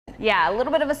Yeah, a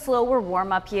little bit of a slower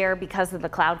warm up here because of the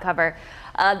cloud cover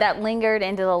that lingered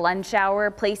into the lunch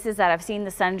hour. Places that have seen the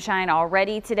sunshine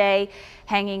already today,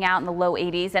 hanging out in the low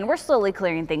 80s, and we're slowly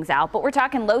clearing things out. But we're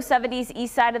talking low 70s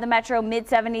east side of the metro, mid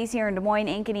 70s here in Des Moines,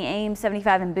 Ankeny, Ames,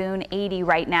 75 in Boone, 80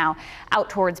 right now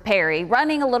out towards Perry.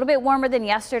 Running a little bit warmer than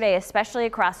yesterday, especially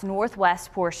across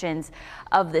northwest portions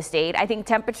of the state. I think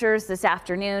temperatures this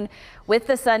afternoon with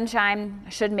the sunshine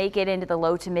should make it into the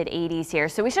low to mid 80s here.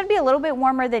 So we should be a little bit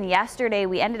warmer than yesterday.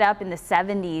 We ended up in the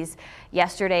 70s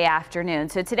yesterday afternoon.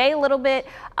 So today a little bit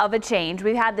of a change.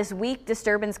 We've had this weak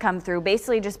disturbance come through,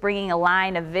 basically just bringing a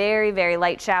line of very, very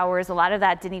light showers. A lot of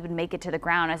that didn't even make it to the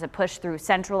ground as it pushed through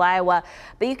central Iowa.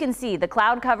 But you can see the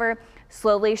cloud cover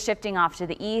slowly shifting off to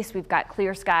the east. We've got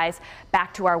clear skies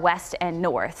back to our west and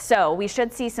north. So we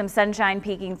should see some sunshine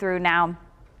peeking through now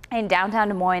in downtown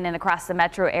Des Moines and across the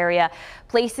metro area.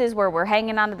 Places where we're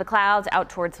hanging onto the clouds out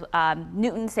towards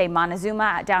Newton, say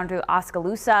Montezuma, down to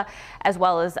Oskaloosa, as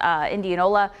well as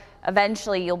Indianola.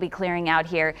 Eventually, you'll be clearing out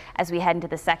here as we head into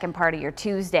the second part of your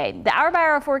Tuesday. The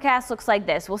hour-by-hour forecast looks like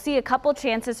this. We'll see a couple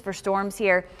chances for storms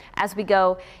here as we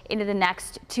go into the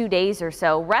next 2 days or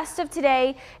so. Rest of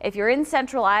today, if you're in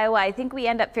central Iowa, I think we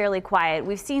end up fairly quiet.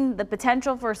 We've seen the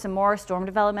potential for some more storm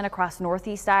development across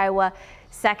northeast Iowa.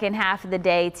 Second half of the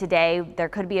day today, there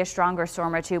could be a stronger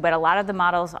storm or two, but a lot of the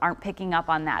models aren't picking up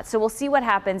on that. So we'll see what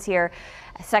happens here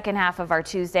second half of our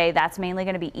Tuesday. That's mainly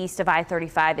going to be east of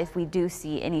I-35 if we do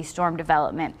see any storm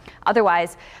development.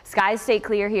 Otherwise, skies stay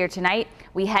clear here tonight.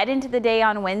 We head into the day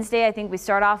on Wednesday. I think we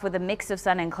start off with a mix of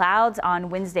sun and clouds on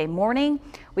Wednesday morning.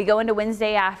 We go into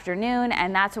Wednesday afternoon,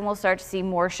 and that's when we'll start to see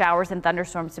more showers and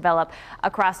thunderstorms develop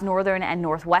across northern and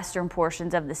northwestern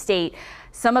portions of the state.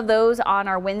 Some of those on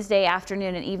our Wednesday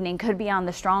afternoon and evening could be on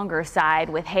the stronger side,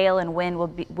 with hail and wind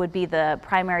would be the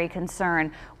primary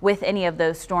concern with any of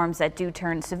those storms that do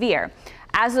turn severe.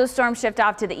 As those storms shift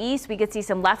off to the east, we could see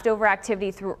some leftover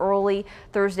activity through early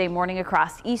Thursday morning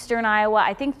across eastern Iowa.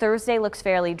 I think Thursday looks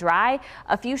fairly dry.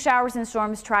 A few showers and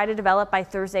storms try to develop by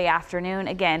Thursday afternoon,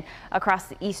 again, across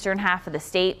the eastern half of the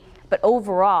state. But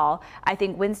overall, I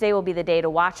think Wednesday will be the day to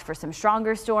watch for some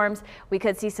stronger storms. We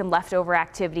could see some leftover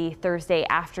activity Thursday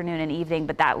afternoon and evening,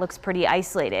 but that looks pretty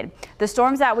isolated. The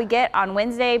storms that we get on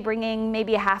Wednesday bringing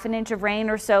maybe a half an inch of rain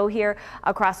or so here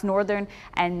across northern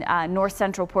and north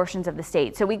central portions of the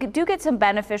state. So we do get some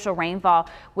beneficial rainfall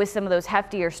with some of those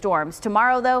heftier storms.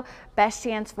 Tomorrow, though, best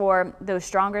chance for those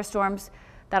stronger storms.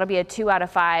 That'll be a 2 out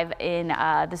of 5 in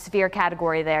the severe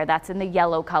category there. That's in the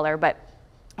yellow color, but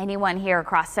anyone here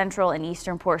across central and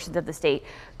eastern portions of the state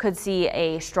could see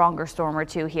a stronger storm or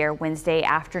two here Wednesday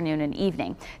afternoon and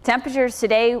evening. Temperatures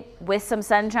today with some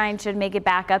sunshine should make it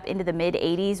back up into the mid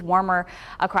 80s, warmer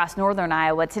across northern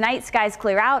Iowa. Tonight, skies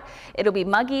clear out. It'll be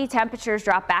muggy. Temperatures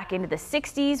drop back into the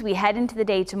 60s. We head into the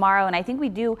day tomorrow, and I think we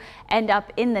do end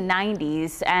up in the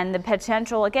 90s. And the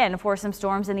potential, again, for some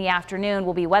storms in the afternoon.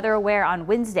 We'll be weather aware on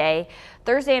Wednesday.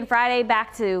 Thursday and Friday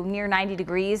back to near 90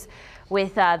 degrees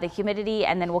with the humidity,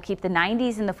 and then we'll keep the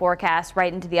 90s in the forecast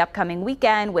right into the upcoming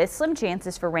weekend with slim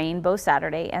chances for rain both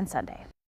Saturday and Sunday.